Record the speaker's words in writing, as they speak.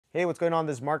Hey, what's going on?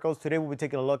 This is Marcos. Today we'll be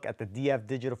taking a look at the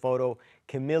DigitalFoto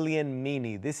Chameleon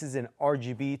Mini. This is an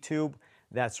RGB tube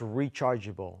that's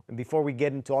rechargeable. And before we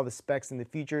get into all the specs and the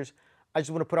features, I just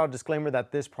want to put out a disclaimer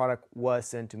that this product was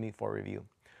sent to me for review.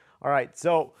 All right,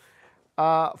 so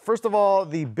first of all,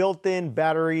 the built-in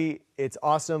battery, it's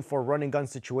awesome for run and gun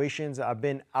situations. I've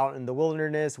been out in the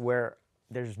wilderness where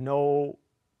there's no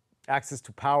access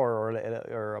to power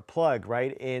or a plug,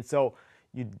 right? And so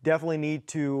you definitely need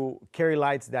to carry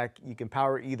lights that you can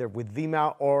power either with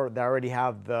V-mount or that already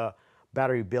have the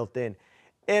battery built in.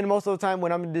 And most of the time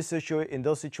when I'm in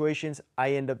those situations,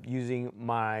 I end up using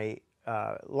my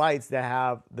lights that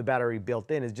have the battery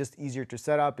built in. It's just easier to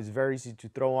set up. It's very easy to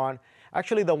throw on.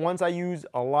 Actually, the ones I use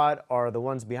a lot are the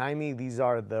ones behind me. These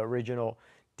are the original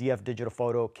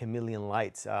DigitalFoto Chameleon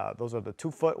lights. Those are the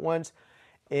 2-foot ones.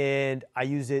 And I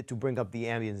use it to bring up the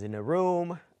ambience in a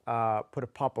room, put a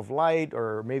pop of light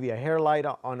or maybe a hair light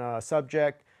on a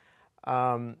subject.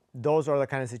 Those are the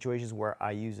kind of situations where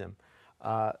I use them.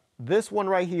 This one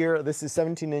right here, this is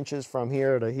 17 inches from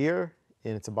here to here,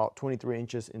 and it's about 23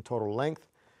 inches in total length.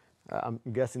 I'm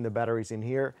guessing the battery's in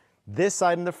here. This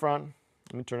side in the front,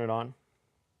 let me turn it on.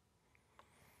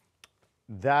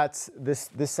 This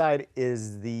side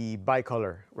is the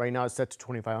bicolor. Right now it's set to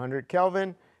 2500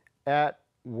 Kelvin at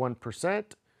 1%.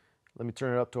 Let me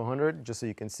turn it up to 100 just so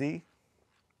you can see.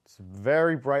 It's a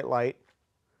very bright light.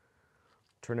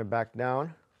 Turn it back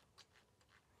down.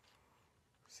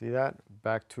 See that?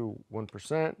 Back to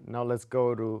 1%. Now let's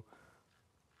go to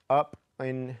up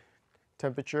in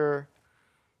temperature.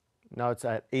 Now it's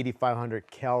at 8500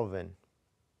 Kelvin.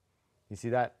 You see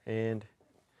that? And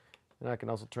I can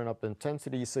also turn up the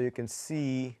intensity so you can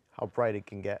see how bright it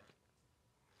can get.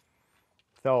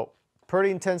 So pretty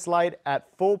intense light at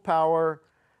full power.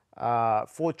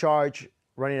 Full charge,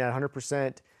 running at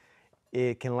 100%,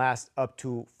 it can last up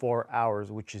to 4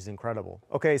 hours, which is incredible.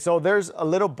 Okay, so there's a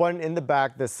little button in the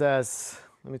back that says,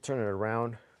 let me turn it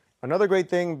around. Another great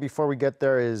thing before we get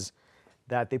there is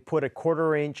that they put a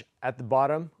 1/4 inch at the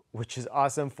bottom, which is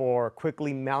awesome for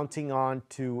quickly mounting on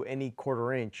to any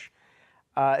 1/4 inch.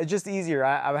 It's just easier.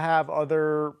 I have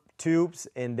other tubes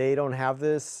and they don't have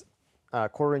this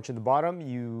 1/4 inch at the bottom.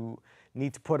 You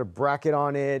need to put a bracket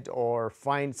on it or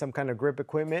find some kind of grip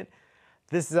equipment.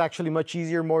 This is actually much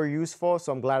easier, more useful,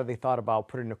 so I'm glad they thought about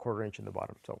putting a 1/4 inch in the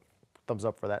bottom. So thumbs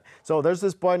up for that. So there's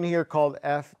this button here called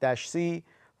F-C.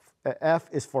 F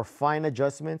is for fine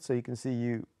adjustment, so you can see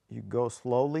you go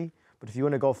slowly, but if you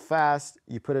want to go fast,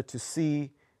 you put it to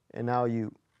C, and now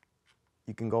you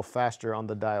can go faster on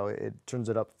the dial. It turns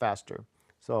it up faster.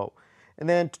 So, and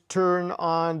then to turn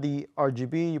on the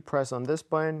RGB, you press on this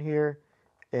button here.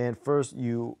 And first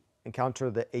you encounter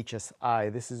the HSI.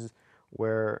 This is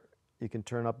where you can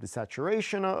turn up the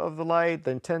saturation of the light,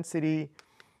 the intensity,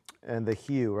 and the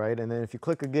hue, right? And then if you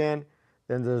click again,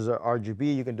 then there's a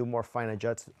RGB. You can do more fine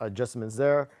adjustments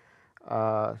there.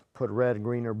 Put red,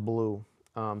 green, or blue.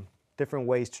 Different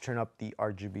ways to turn up the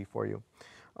RGB for you.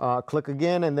 Click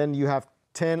again, and then you have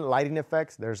 10 lighting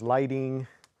effects. There's lighting.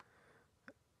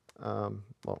 Well,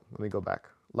 let me go back.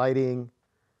 Lighting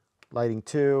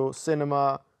 2,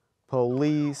 cinema,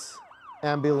 police,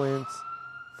 ambulance,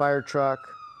 fire truck,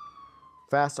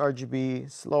 fast RGB,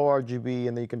 slow RGB,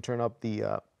 and then you can turn up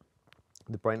the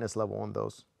brightness level on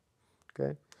those.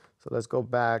 Okay, so let's go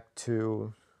back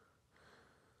to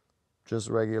just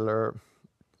regular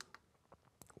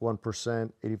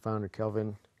 1%, 8500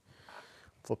 Kelvin.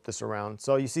 Flip this around.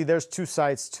 So you see there's 2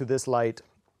 sides to this light.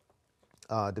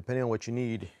 Depending on what you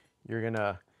need, you're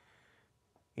gonna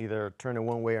either turn it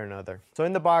one way or another. So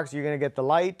in the box, you're gonna get the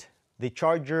light, the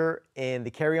charger, and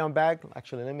the carry-on bag.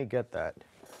 Actually, let me get that.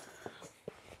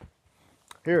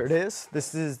 Here it is.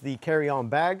 This is the carry-on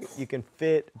bag. You can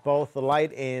fit both the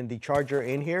light and the charger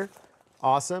in here.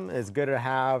 Awesome. It's good to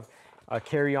have a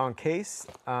carry-on case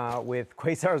with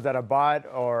quasars that I bought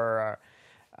or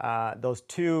those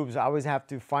tubes. I always have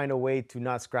to find a way to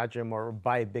not scratch them or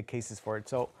buy big cases for it.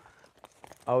 So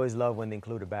I always love when they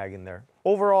include a bag in there.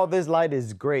 Overall, this light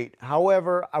is great.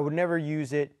 However, I would never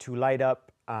use it to light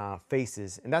up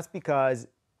faces. And that's because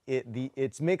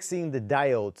it's mixing the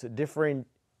diodes, different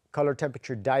color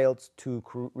temperature diodes to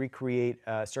recreate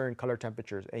certain color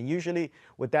temperatures. And usually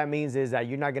what that means is that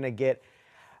you're not gonna get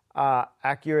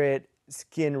accurate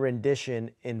skin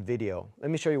rendition in video. Let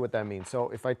me show you what that means. So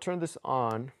if I turn this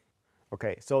on,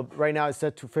 okay, so right now it's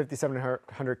set to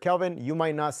 5700 Kelvin. You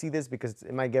might not see this because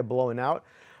it might get blown out,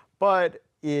 but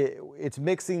it's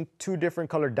mixing 2 different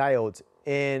color diodes.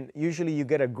 And usually you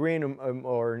get a green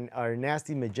or a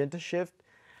nasty magenta shift.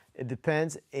 It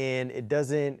depends, and it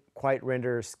doesn't quite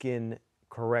render skin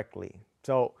correctly.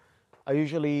 So I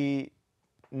usually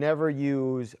never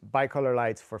use bicolor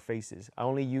lights for faces. I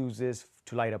only use this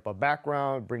to light up a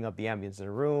background, bring up the ambience in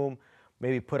the room,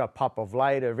 maybe put a pop of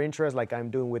light of interest like I'm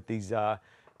doing with these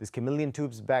chameleon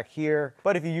tubes back here.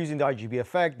 But if you're using the RGB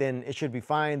effect, then it should be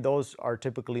fine. Those are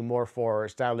typically more for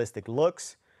stylistic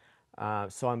looks.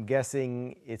 So I'm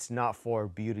guessing it's not for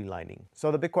beauty lighting.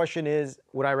 So the big question is,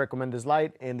 would I recommend this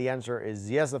light? And the answer is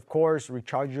yes, of course.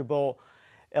 Rechargeable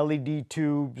LED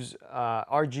tubes,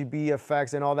 RGB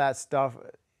effects, and all that stuff.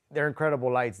 They're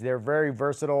incredible lights. They're very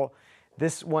versatile.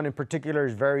 This one in particular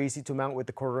is very easy to mount with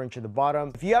the 1/4 inch at the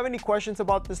bottom. If you have any questions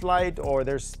about this light, or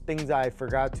there's things I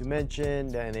forgot to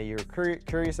mention and that you're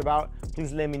curious about,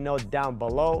 please let me know down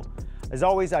below. As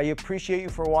always, I appreciate you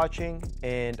for watching,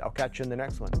 and I'll catch you in the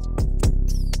next one.